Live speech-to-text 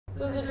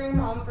So it was a dream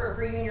home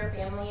for you and your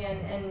family,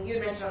 and you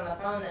had mentioned on the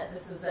phone that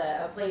this was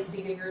a place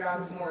to give your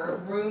dogs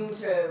more room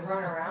to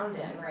run around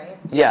in, right?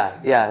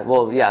 Yeah.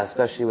 Well, yeah,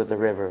 especially with the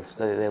river.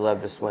 They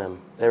love to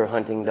swim. They were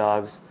hunting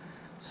dogs,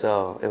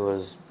 so it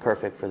was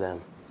perfect for them.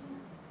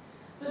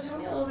 So tell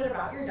me a little bit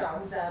about your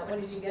dogs.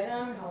 When did you get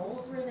them? How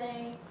old were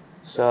they?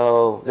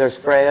 So there's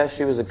Freya.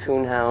 She was a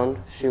coon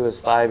hound. She was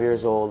 5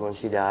 years old when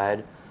she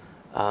died.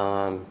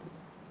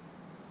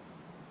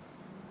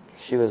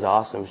 She was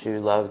awesome. She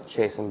loved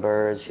chasing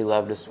birds. She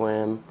loved to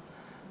swim.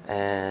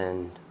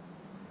 And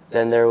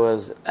then there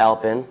was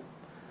Alpin,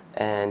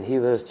 and he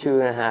was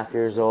 2.5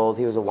 years old.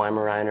 He was a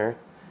Weimaraner.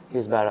 He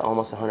was about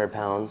almost 100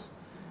 pounds.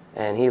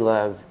 And he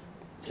loved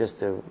just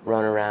to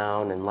run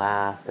around and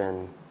laugh,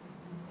 and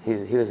he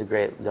was a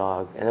great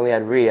dog. And then we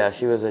had Rhea.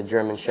 She was a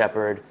German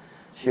Shepherd.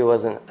 She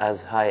wasn't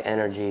as high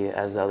energy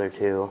as the other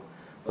two,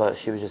 but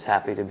she was just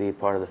happy to be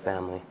part of the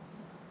family.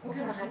 What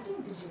kind of hunting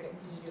did you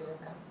do with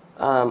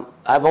them?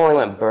 I've only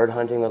went bird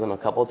hunting with them a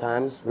couple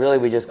times. Really,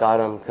 we just got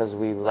them because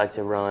we like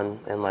to run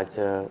and like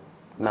to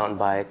mountain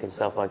bike and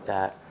stuff like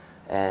that,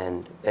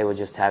 and they would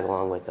just tag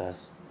along with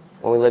us.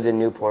 When we lived in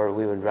Newport,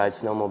 we would ride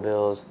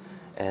snowmobiles,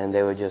 and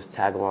they would just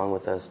tag along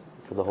with us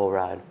for the whole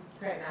ride.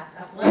 Great,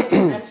 athletic,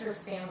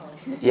 adventurous family.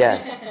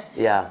 Yes,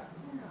 yeah.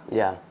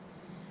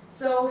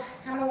 So,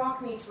 kind of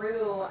walk me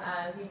through,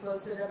 as you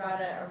posted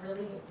about a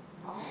really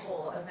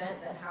awful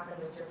event that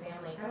happened with your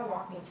family. Kind of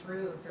walk me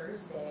through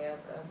Thursday of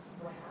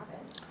what happened.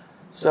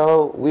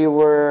 So we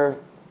were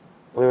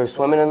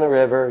swimming in the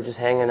river, just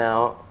hanging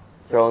out,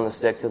 throwing the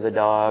stick to the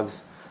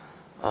dogs,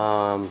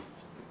 and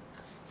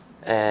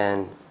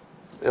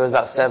it was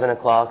about 7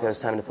 o'clock. It was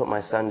time to put my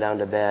son down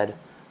to bed.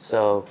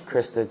 So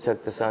Krista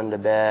took the son to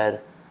bed,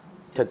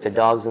 took the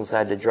dogs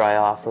inside to dry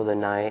off for the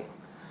night,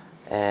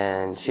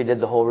 and she did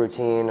the whole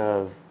routine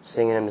of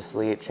singing him to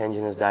sleep,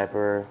 changing his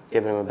diaper,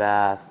 giving him a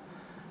bath,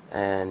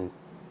 and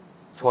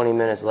 20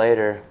 minutes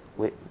later,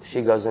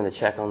 she goes in to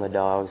check on the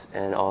dogs,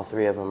 and all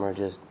three of them are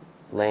just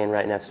laying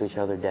right next to each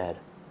other dead.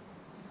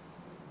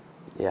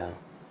 Yeah.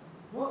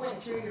 What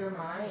went through your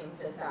mind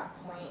at that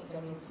point?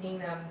 I mean, seeing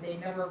them, they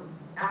never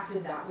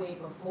acted that way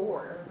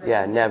before. Right?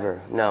 Yeah,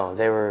 never. No,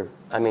 they were,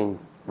 I mean,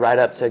 right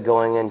up to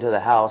going into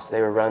the house,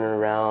 they were running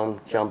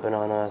around, jumping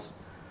on us,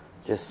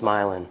 just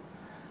smiling.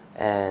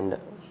 And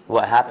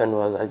what happened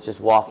was I was just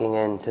walking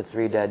into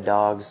 3 dead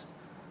dogs.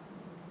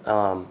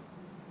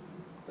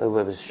 It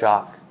was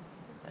shock,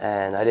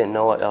 and I didn't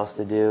know what else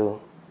to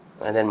do.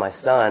 And then my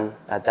son,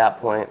 at that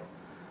point,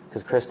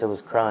 because Krista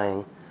was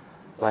crying,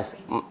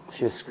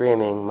 she was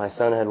screaming. My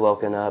son had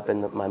woken up,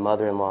 and my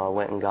mother-in-law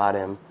went and got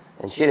him,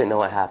 and she didn't know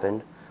what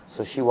happened.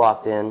 So she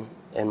walked in,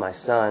 and my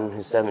son,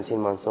 who's 17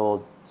 months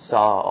old,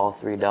 saw all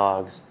 3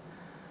 dogs.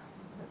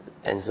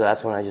 And so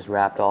that's when I just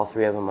wrapped all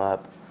 3 of them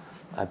up.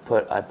 I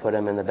put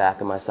them in the back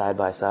of my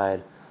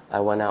side-by-side. I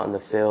went out in the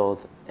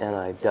field, and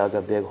I dug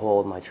a big hole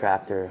in my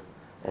tractor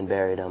and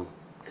buried them,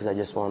 because I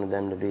just wanted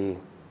them to be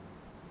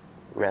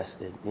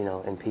rested, you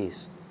know, in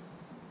peace.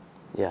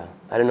 Yeah,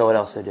 I didn't know what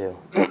else to do.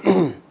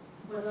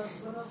 What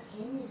else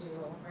can you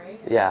do, right?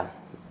 Yeah,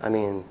 I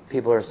mean,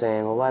 people are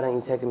saying, well, why don't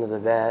you take them to the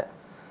vet?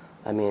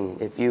 I mean,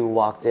 if you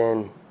walked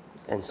in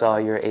and saw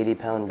your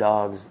 80-pound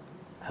dogs,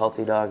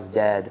 healthy dogs,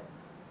 dead,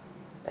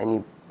 and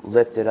you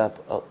lifted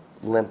up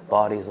limp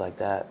bodies like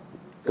that,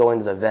 going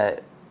to the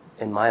vet,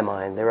 in my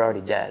mind, they were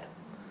already dead.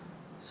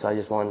 So I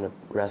just wanted to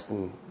rest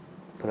them,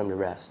 put them to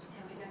rest.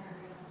 Yeah, we never heard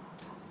an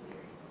autopsy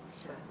or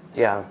anything.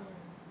 Yeah.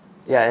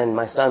 Yeah, and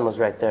my son was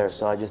right there,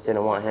 so I just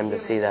didn't want him to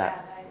see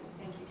that. I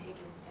think you take a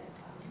dead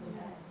dog to the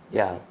vet.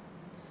 Yeah.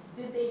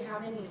 Did they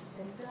have any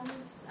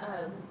symptoms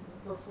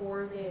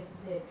before they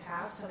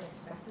passed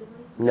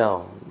unexpectedly?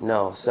 No.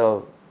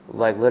 So,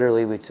 like,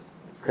 literally,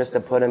 Krista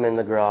put him in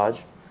the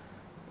garage.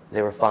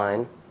 They were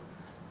fine.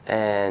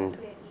 And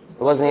it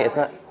wasn't, it's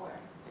not,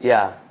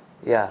 yeah.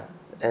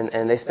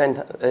 And they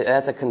spend,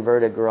 that's a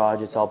converted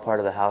garage. It's all part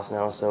of the house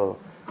now, so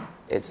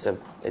it's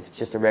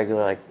just a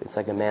regular, like, it's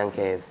like a man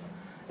cave.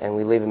 And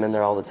we leave them in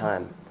there all the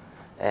time.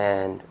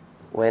 And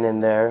went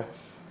in there,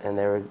 and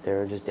they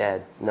were just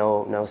dead.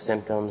 No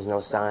symptoms, no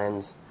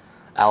signs.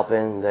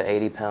 Alpin, the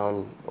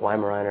 80-pound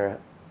Weimaraner,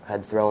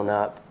 had thrown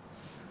up,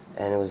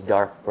 and it was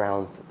dark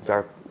brown,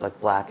 like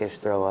blackish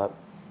throw up.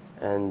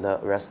 And the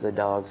rest of the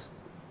dogs,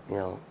 you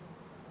know,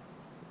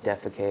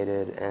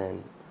 defecated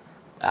and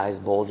eyes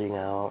bulging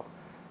out.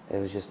 It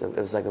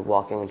was like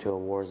walking into a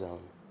war zone.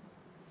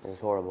 It was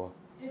horrible.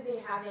 Did they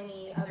have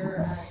any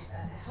other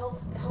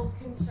health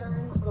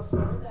concerns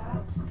before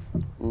that?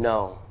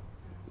 No,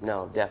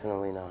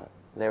 definitely not.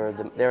 They were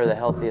the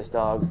healthiest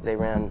dogs. They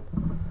ran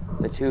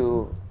the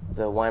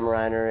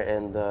Weimaraner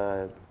and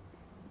the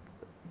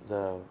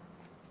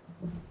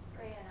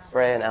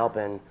Freya and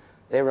Alpin.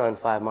 They run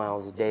 5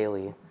 miles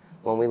daily.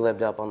 When we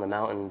lived up on the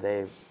mountain,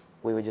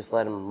 we would just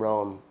let them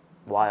roam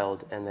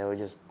wild, and they would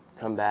just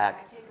come back.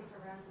 I take them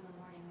for runs in the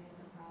morning. They have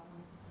no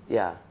problem.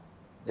 Yeah.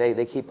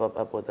 They keep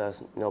up with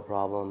us, no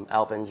problem.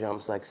 Alpin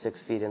jumps like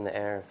 6 feet in the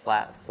air,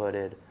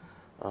 flat-footed,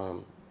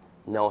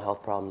 no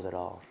health problems at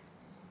all.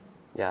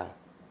 Yeah,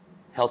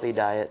 healthy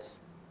diets,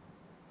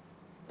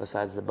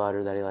 besides the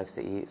butter that he likes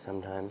to eat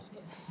sometimes.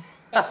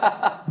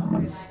 I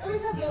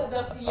always have the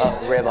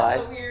ribeye.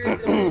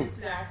 The weird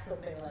snacks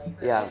that they like.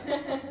 Right? Yeah.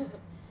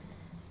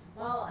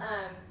 Well,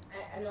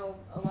 I know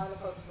a lot of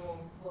folks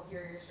will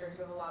hear your stories.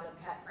 We have a lot of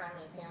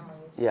pet-friendly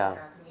families Yeah. in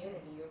our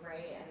community,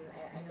 right? And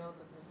I know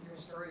that your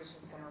story is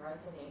just going to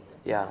resonate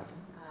with Yeah. them.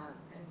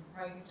 And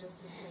probably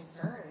just as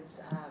concerned,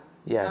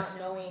 Yes.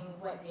 not knowing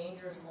what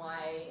dangers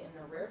lie in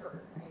the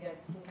river. I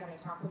guess, can you kind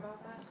of talk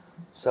about that?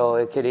 So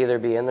it could either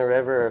be in the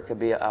river or it could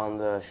be on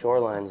the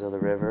shorelines of the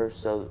river.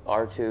 So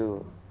our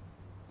two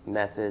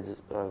methods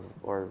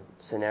or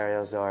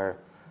scenarios are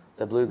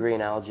the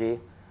blue-green algae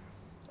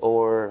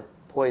or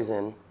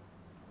poison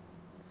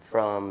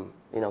from,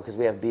 because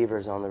we have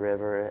beavers on the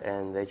river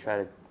and they try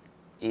to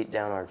eat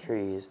down our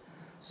trees.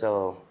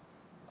 So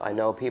I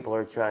know people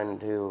are trying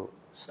to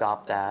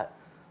stop that.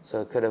 So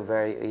it could have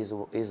very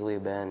easily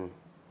been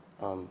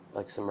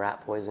like some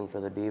rat poison for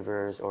the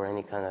beavers or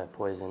any kind of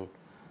poison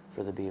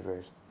for the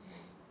beavers.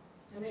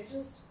 And it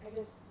just, I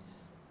guess,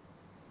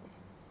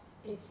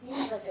 it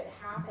seems like it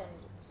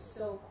happened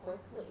so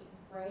quickly,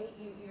 right?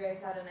 You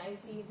guys had a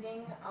nice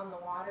evening on the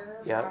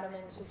water, Yep. brought them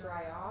in to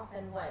dry off,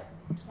 and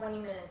 20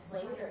 minutes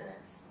later?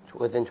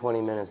 Within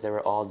 20 minutes, they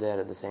were all dead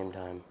at the same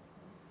time.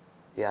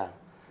 Yeah,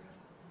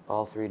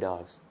 all 3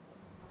 dogs.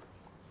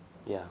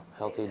 Yeah,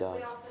 healthy dogs.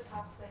 We also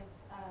talked with,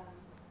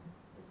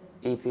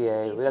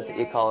 EPA, we got the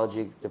EPA,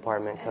 Ecology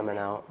Department and coming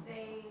out.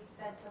 They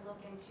said to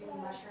look into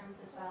mushrooms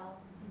as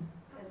well,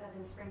 because I've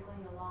been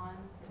sprinkling the lawn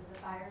because of the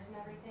fires and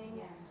everything,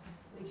 and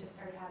we just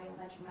started having a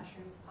bunch of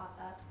mushrooms pop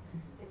up.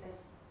 They said it's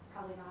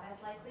probably not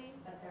as likely,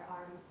 but there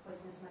are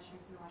poisonous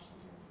mushrooms in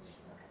Washington, so we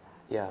should look at that.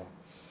 Yeah,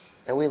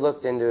 and we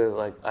looked into,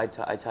 like, I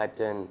typed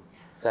in,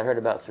 because I heard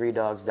about 3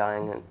 dogs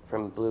dying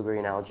from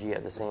blue-green algae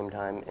at the same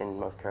time in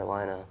North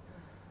Carolina,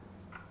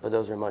 but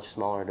those are much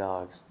smaller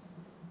dogs.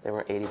 They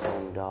weren't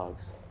 80-pound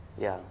dogs.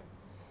 Yeah.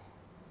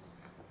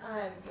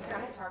 You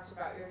kind of talked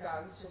about your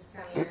dogs, just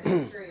kind of your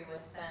history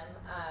with them.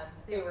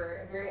 They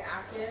were very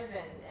active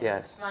and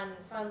Yes.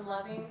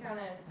 fun-loving, kind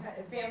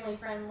of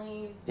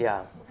family-friendly. Yeah.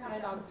 What kind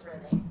of dogs were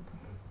they?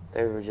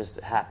 They were just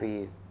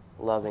happy,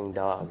 loving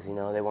dogs.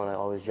 They want to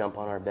always jump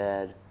on our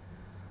bed.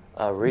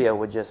 Rhea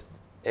would just,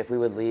 if we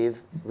would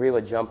leave, Rhea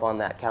would jump on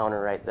that counter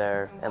right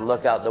there and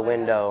look out the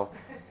window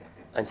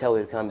until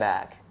we'd come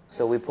back.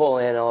 So we pull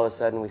in, all of a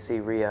sudden we see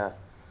Rhea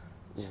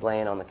just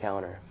laying on the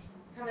counter.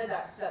 Kind of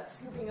that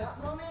scooping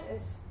up moment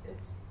it's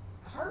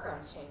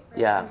heart-wrenching. Right?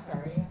 Yeah. I'm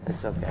sorry.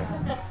 It's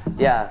okay.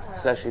 Yeah,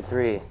 especially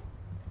 3.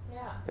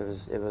 Yeah. It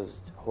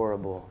was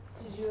horrible.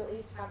 Did you at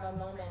least have a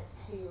moment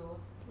to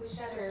We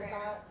said a share prayer,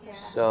 thoughts? yeah.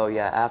 So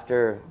yeah,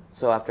 after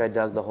I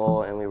dug the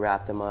hole and we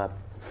wrapped them up,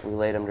 we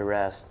laid them to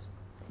rest.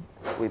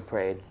 We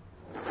prayed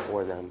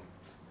for them.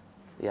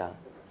 Yeah.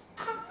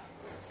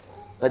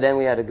 But then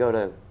we had to go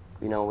to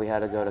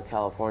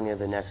California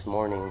the next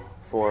morning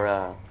for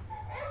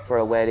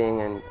a wedding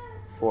and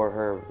for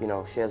her.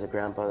 She has a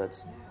grandpa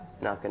that's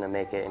not going to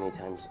make it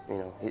anytime.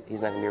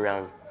 He's not going to be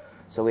around.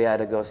 So we had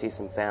to go see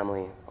some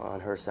family on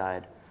her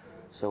side.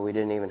 So we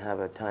didn't even have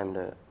a time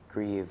to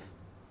grieve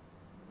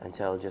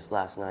until just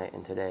last night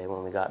and today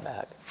when we got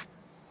back.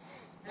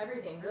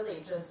 Everything,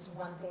 really, just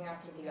one thing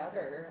after the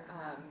other.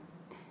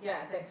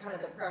 Yeah, that kind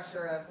of the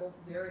pressure of, well,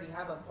 we already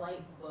have a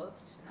flight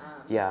booked.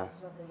 Yeah.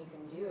 Something you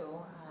can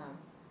do.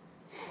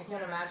 I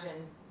can't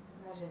imagine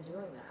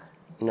doing that.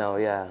 No,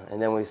 yeah.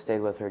 And then we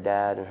stayed with her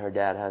dad, and her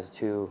dad has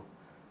 2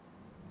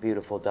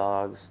 beautiful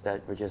dogs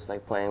that were just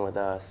like playing with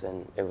us,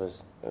 and it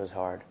was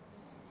hard.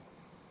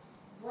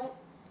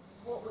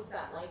 What was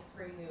that like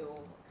for you,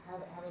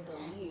 having to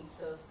leave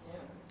so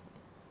soon?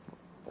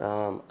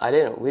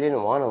 We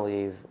didn't want to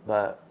leave,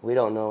 but we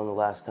don't know the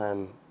last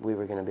time we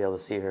were going to be able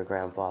to see her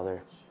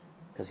grandfather,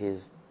 because he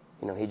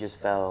just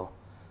fell,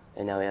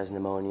 and now he has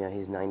pneumonia.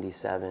 He's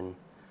 97,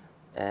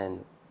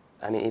 and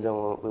even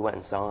when we went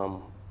and saw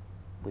him,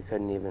 we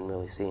couldn't even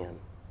really see him.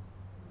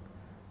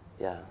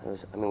 Yeah,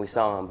 we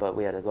saw him, but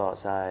we had to go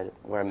outside,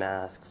 wear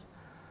masks,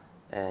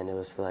 and it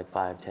was for like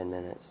 5-10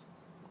 minutes,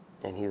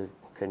 and he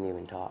couldn't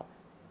even talk.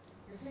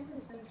 Your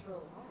family's been through a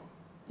lot.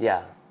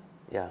 Yeah.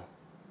 I'm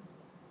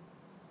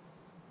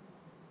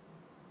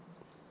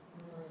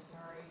really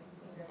sorry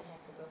you guys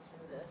have to go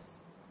through this.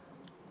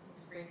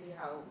 It's crazy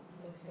how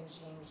things can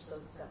change so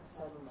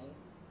suddenly.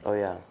 Oh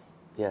yeah.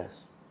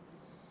 Yes.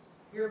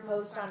 Your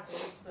post on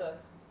Facebook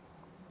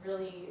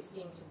really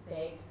seemed to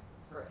beg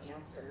for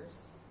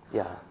answers.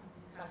 Yeah.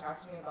 Kind of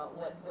talk to me about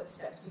what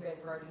steps you guys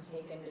have already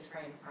taken to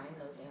try and find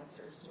those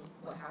answers to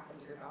what happened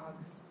to your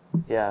dogs.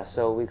 Yeah,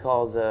 so we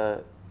called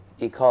the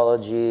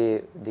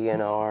Ecology,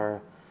 DNR.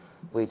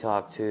 We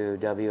talked to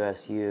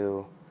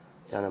WSU,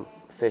 done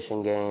a Fish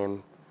and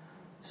Game.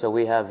 So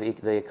we have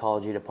the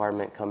Ecology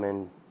Department come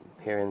in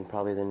here in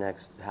probably the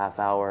next half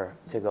hour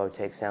to go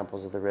take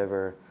samples of the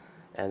river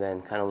and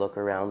then kind of look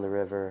around the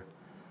river.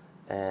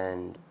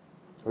 And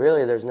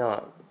really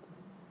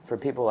for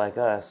people like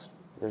us,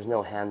 there's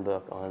no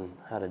handbook on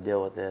how to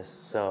deal with this.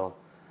 So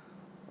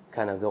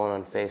kind of going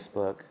on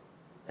Facebook,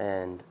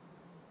 and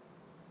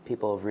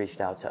people have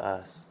reached out to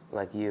us,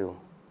 like you,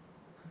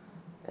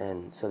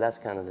 And so that's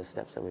kind of the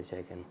steps that we've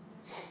taken.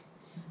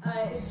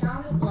 It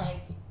sounded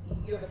like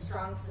you have a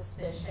strong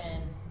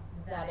suspicion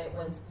that it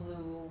was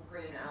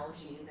blue-green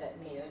algae that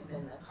may have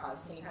been the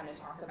cause. Can you kind of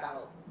talk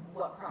about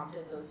what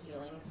prompted those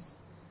feelings?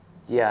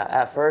 Yeah,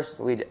 at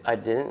first I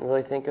didn't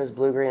really think it was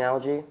blue-green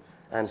algae.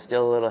 I'm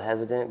still a little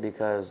hesitant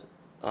because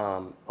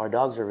our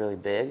dogs are really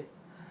big,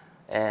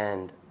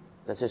 and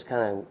that's just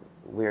kind of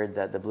weird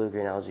that the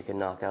blue-green algae can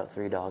knock out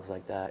 3 dogs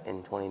like that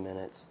in 20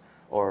 minutes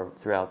or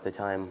throughout the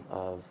time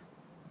of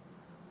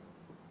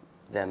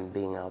them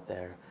being out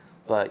there.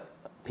 But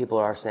people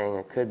are saying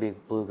it could be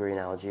blue-green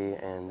algae,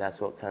 and that's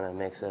what kind of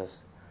makes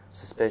us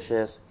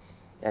suspicious.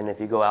 And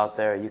if you go out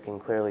there, you can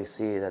clearly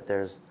see that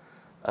there's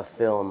a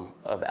film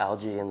of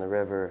algae in the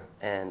river,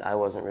 and I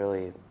wasn't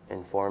really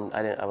informed.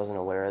 I wasn't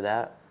aware of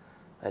that.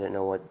 I didn't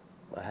know what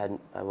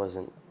I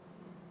wasn't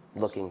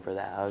looking for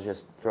that. I was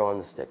just throwing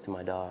the stick to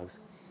my dogs.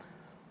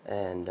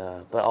 And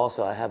but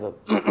also I have a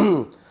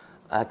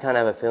I kind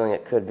of have a feeling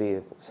it could be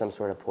some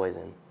sort of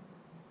poison.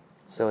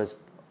 So it's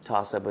a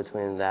toss-up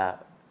between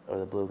that or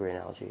the blue-green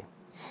algae.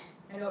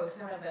 I know it was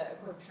kind of a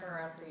quick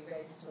turnaround for you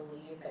guys to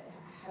leave, but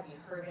have you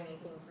heard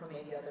anything from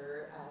maybe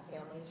other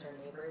families or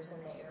neighbors in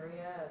the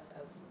area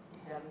of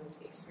them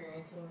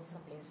experiencing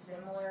something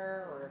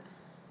similar? Or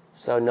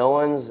So no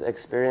one's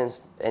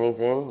experienced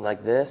anything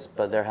like this,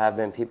 but there have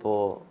been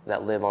people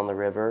that live on the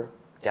river,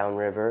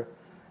 downriver,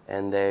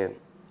 and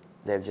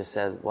they've just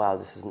said, wow,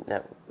 this is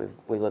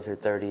we lived here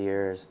 30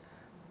 years.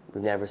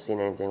 We've never seen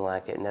anything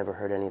like it, never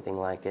heard anything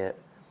like it.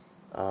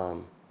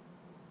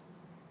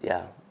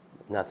 Yeah,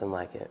 nothing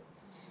like it.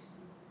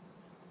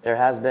 There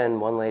has been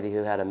one lady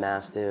who had a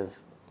mastiff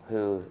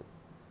who,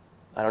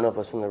 I don't know if it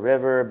was from the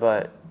river,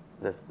 but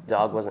the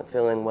dog wasn't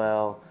feeling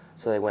well,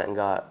 so they went and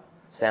got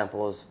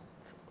samples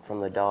from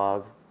the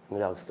dog's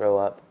throw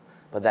up,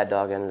 but that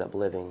dog ended up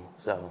living.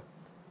 So